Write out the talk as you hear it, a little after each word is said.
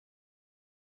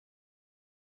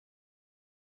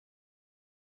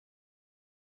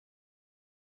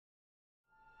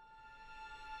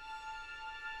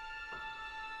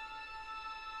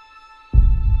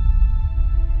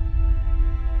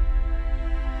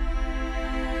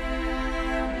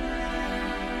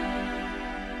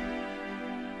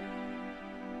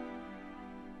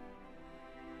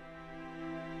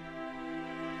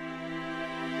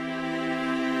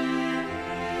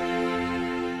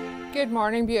Good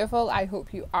morning, beautiful. I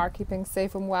hope you are keeping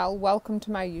safe and well. Welcome to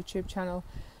my YouTube channel.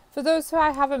 For those who I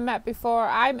haven't met before,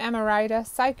 I'm Emma Ryder,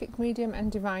 psychic medium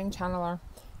and divine channeler,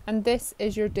 and this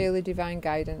is your daily divine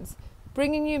guidance,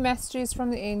 bringing you messages from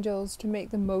the angels to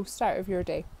make the most out of your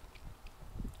day.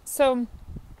 So,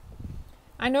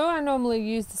 I know I normally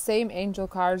use the same angel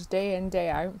cards day in, day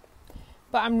out,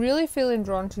 but I'm really feeling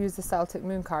drawn to use the Celtic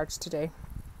Moon cards today.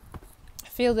 I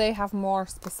feel they have more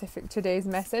specific today's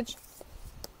message.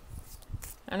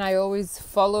 And I always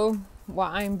follow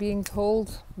what I'm being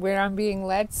told, where I'm being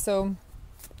led. And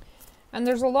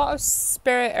there's a lot of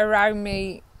spirit around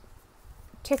me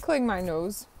tickling my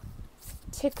nose,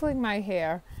 tickling my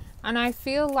hair. And I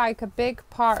feel like a big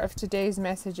part of today's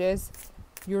message is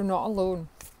you're not alone.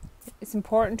 It's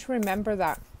important to remember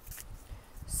that.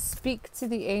 Speak to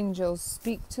the angels,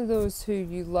 speak to those who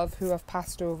you love who have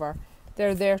passed over.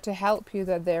 They're there to help you,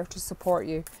 they're there to support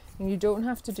you. And you don't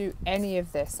have to do any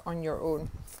of this on your own.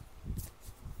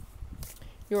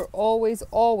 You're always,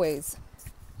 always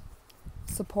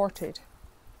supported.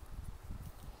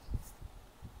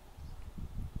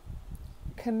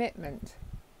 Commitment.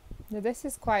 Now this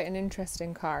is quite an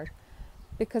interesting card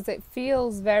because it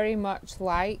feels very much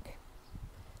like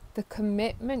the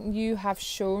commitment you have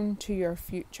shown to your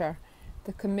future,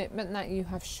 the commitment that you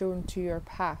have shown to your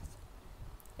path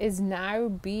is now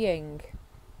being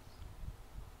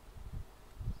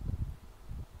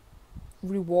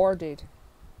rewarded.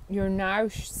 You're now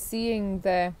seeing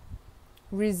the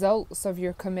results of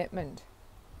your commitment.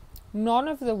 None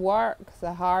of the work,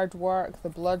 the hard work, the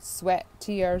blood, sweat,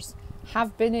 tears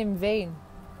have been in vain.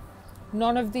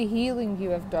 None of the healing you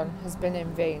have done has been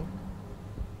in vain.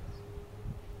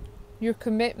 Your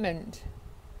commitment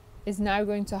is now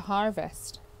going to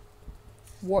harvest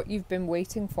what you've been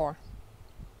waiting for.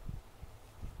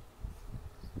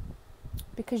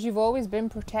 Because you've always been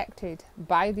protected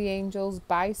by the angels,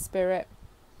 by spirit,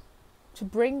 to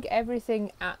bring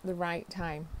everything at the right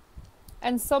time.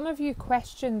 And some of you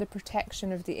question the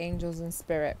protection of the angels and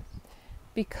spirit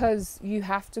because you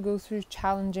have to go through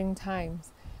challenging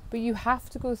times. But you have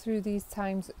to go through these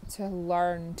times to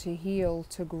learn, to heal,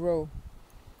 to grow.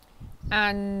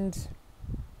 And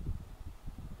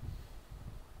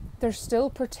they're still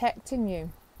protecting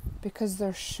you, because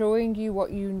they're showing you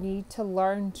what you need to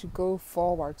learn to go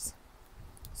forwards.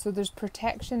 So there's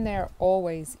protection there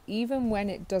always, even when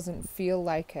it doesn't feel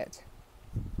like it.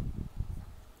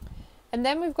 And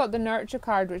then we've got the Nurture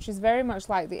card, which is very much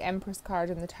like the Empress card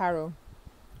in the Tarot.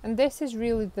 And this is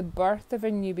really the birth of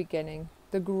a new beginning,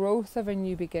 the growth of a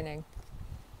new beginning.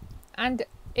 And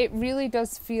it really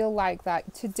does feel like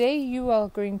that. Today you are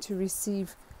going to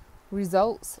receive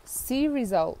results, see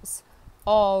results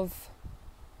of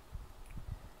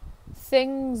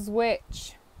things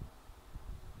which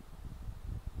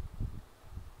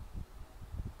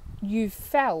you've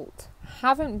felt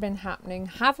haven't been happening,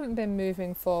 haven't been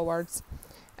moving forwards,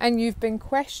 and you've been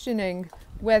questioning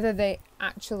whether they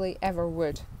actually ever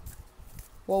would.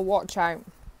 Well, watch out,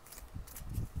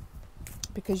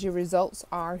 because your results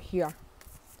are here.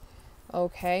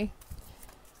 Okay,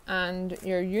 and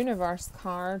your Universe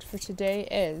card for today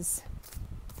is: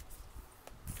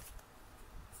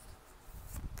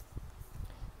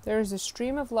 there is a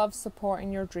stream of love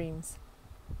supporting your dreams,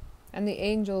 and the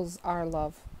angels are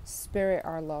love, spirit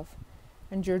are love,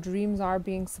 and your dreams are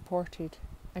being supported,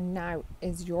 and now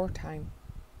is your time.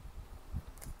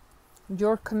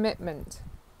 Your commitment,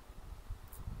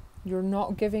 you're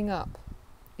not giving up,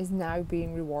 is now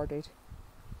being rewarded.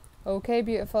 Okay,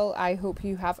 beautiful, I hope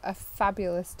you have a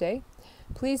fabulous day.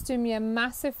 Please do me a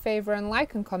massive favour and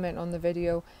like and comment on the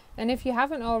video, and if you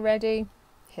haven't already,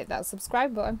 hit that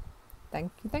subscribe button.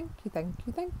 Thank you, thank you, thank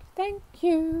you, thank you, thank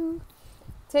you.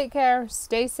 Take care,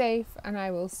 stay safe, and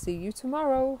I will see you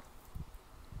tomorrow.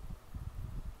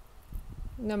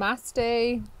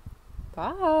 Namaste.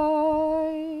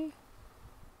 Bye.